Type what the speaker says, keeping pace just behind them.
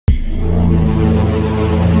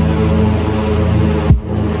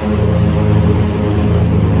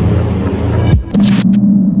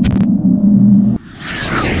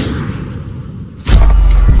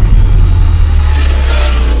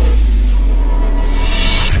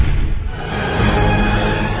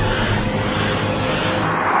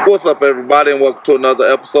What's up, everybody, and welcome to another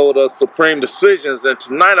episode of Supreme Decisions. And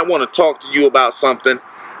tonight I want to talk to you about something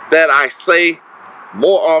that I say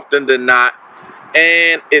more often than not,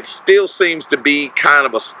 and it still seems to be kind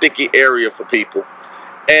of a sticky area for people.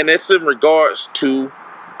 And it's in regards to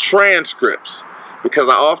transcripts, because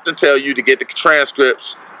I often tell you to get the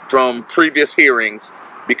transcripts from previous hearings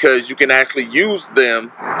because you can actually use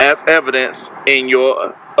them as evidence in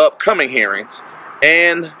your upcoming hearings.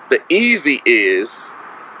 And the easy is,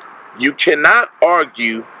 you cannot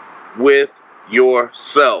argue with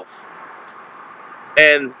yourself.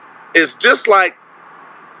 And it's just like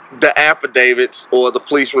the affidavits or the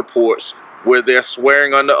police reports where they're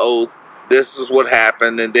swearing under oath, this is what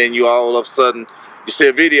happened, and then you all of a sudden, you see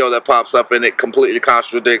a video that pops up and it completely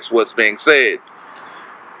contradicts what's being said.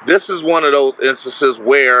 This is one of those instances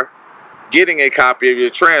where getting a copy of your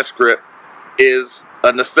transcript is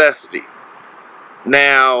a necessity.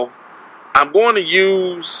 Now, I'm going to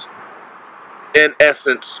use, in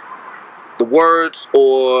essence, the words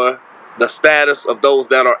or the status of those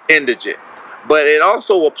that are indigent, but it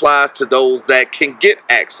also applies to those that can get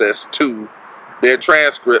access to their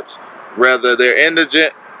transcripts, whether they're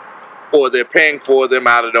indigent or they're paying for them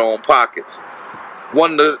out of their own pockets.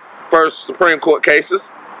 One of the first Supreme Court cases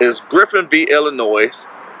is Griffin v. Illinois,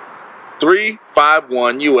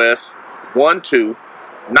 351 U.S. 12,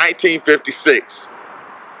 1956.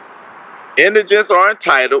 Indigents are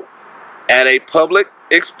entitled at a public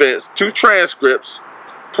expense to transcripts,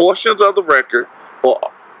 portions of the record, or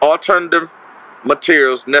alternative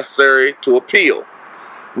materials necessary to appeal.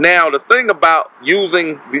 Now, the thing about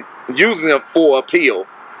using them for appeal,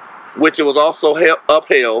 which it was also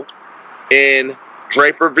upheld in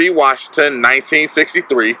Draper v. Washington,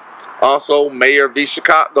 1963, also Mayor v.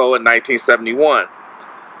 Chicago in 1971.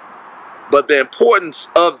 But the importance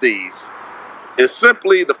of these is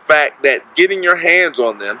simply the fact that getting your hands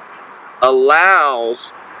on them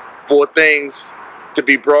allows for things to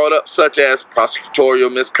be brought up, such as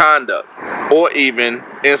prosecutorial misconduct, or even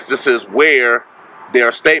instances where there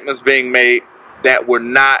are statements being made that were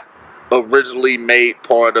not originally made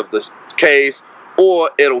part of the case, or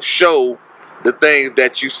it'll show the things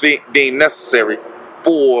that you deem necessary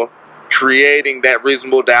for creating that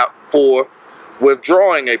reasonable doubt for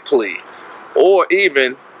withdrawing a plea, or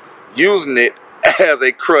even using it as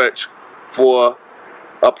a crutch for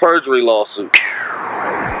a perjury lawsuit.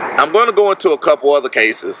 I'm going to go into a couple other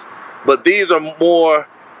cases, but these are more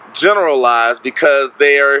generalized because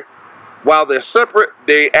while they're separate,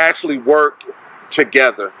 they actually work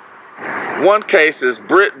together. One case is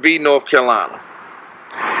Britt v. North Carolina.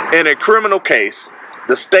 In a criminal case,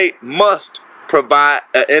 the state must provide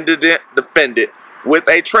an indigent defendant with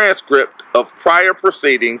a transcript of prior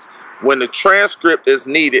proceedings when the transcript is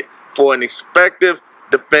needed for an effective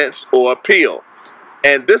defense or appeal.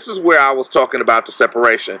 And this is where I was talking about the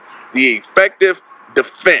separation. The effective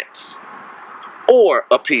defense or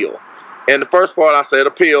appeal. In the first part I said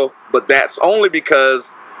appeal, but that's only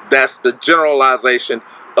because that's the generalization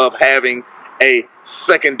of having a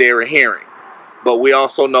secondary hearing. But we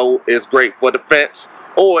also know it's great for defense,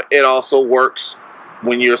 or it also works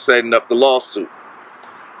when you're setting up the lawsuit.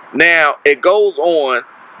 Now, it goes on.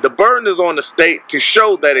 The burden is on the state to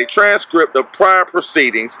show that a transcript of prior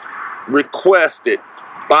proceedings requested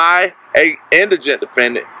by an indigent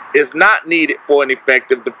defendant is not needed for an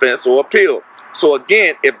effective defense or appeal. So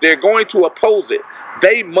again, if they're going to oppose it,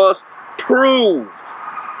 they must prove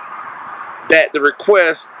that the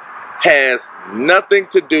request has nothing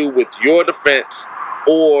to do with your defense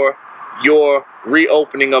or your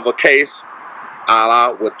reopening of a case, a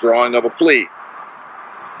la withdrawing of a plea.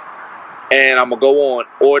 And I'm going to go on.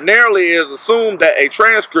 Ordinarily, it is assumed that a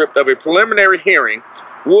transcript of a preliminary hearing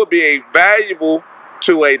would be valuable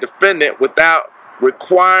to a defendant without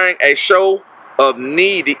requiring a show of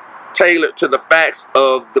need tailored to the facts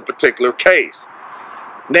of the particular case.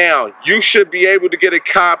 Now, you should be able to get a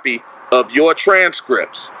copy of your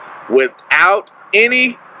transcripts without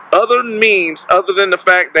any other means other than the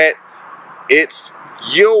fact that it's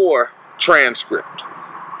your transcript.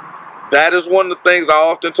 That is one of the things I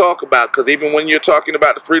often talk about, because even when you're talking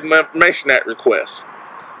about the Freedom of Information Act request,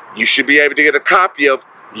 you should be able to get a copy of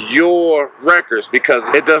your records because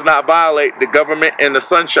it does not violate the Government and the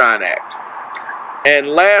Sunshine Act. And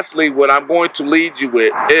lastly, what I'm going to lead you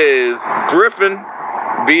with is Griffin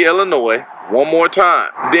v. Illinois, one more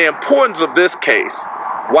time. The importance of this case,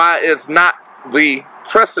 why it's not the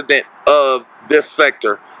precedent of this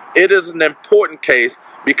sector, it is an important case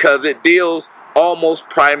because it deals almost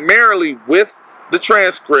primarily with the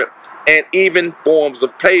transcript and even forms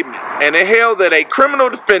of payment. And it held that a criminal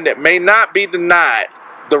defendant may not be denied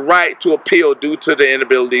the right to appeal due to the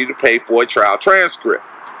inability to pay for a trial transcript.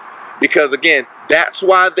 Because again, that's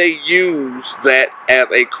why they use that as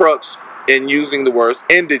a crux in using the words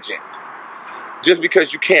indigent. Just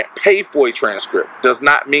because you can't pay for a transcript does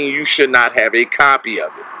not mean you should not have a copy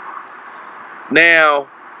of it. Now,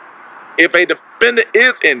 if a defendant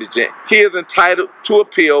is indigent, he is entitled to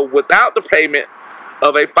appeal without the payment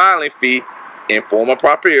of a filing fee in form of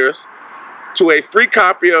papyrus to a free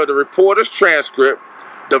copy of the reporter's transcript,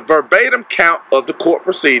 the verbatim count of the court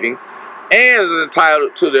proceedings, and is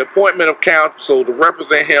entitled to the appointment of counsel to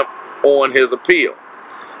represent him on his appeal.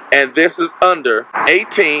 And this is under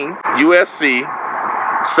 18 U.S.C.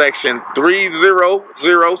 Section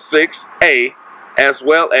 3006A, as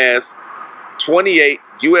well as 28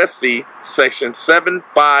 U.S.C. Section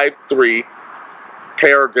 753,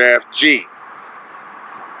 paragraph G.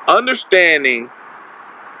 Understanding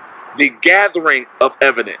the gathering of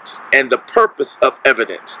evidence and the purpose of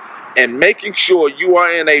evidence, and making sure you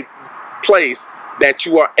are in a place that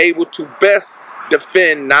you are able to best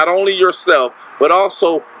defend not only yourself, but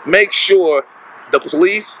also make sure the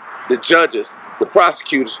police, the judges, the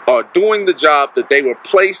prosecutors are doing the job that they were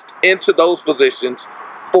placed into those positions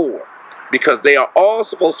for. Because they are all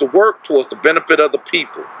supposed to work towards the benefit of the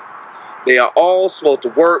people. They are all supposed to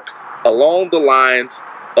work along the lines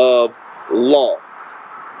of law.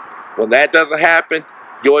 When that doesn't happen,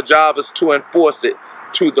 your job is to enforce it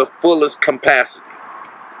to the fullest capacity.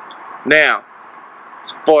 Now,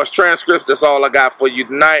 as far as transcripts, that's all I got for you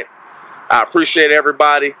tonight. I appreciate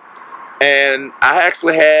everybody. And I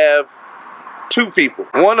actually have two people.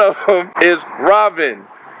 One of them is Robin.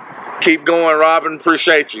 Keep going, Robin.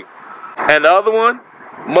 Appreciate you. And the other one,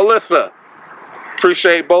 Melissa.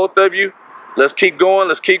 Appreciate both of you. Let's keep going.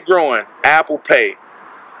 Let's keep growing. Apple Pay,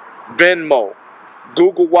 Venmo,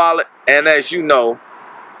 Google Wallet, and as you know,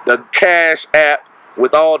 the Cash App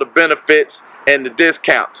with all the benefits and the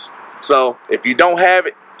discounts. So if you don't have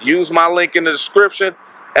it, use my link in the description,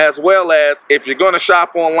 as well as if you're going to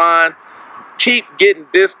shop online, keep getting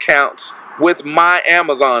discounts with my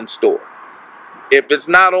Amazon store. If it's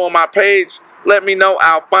not on my page, let me know.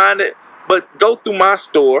 I'll find it. But go through my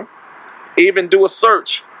store, even do a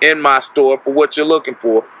search in my store for what you're looking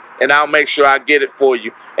for, and I'll make sure I get it for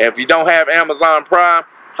you. And if you don't have Amazon Prime,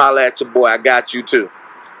 holla at your boy. I got you too.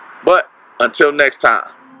 But until next time.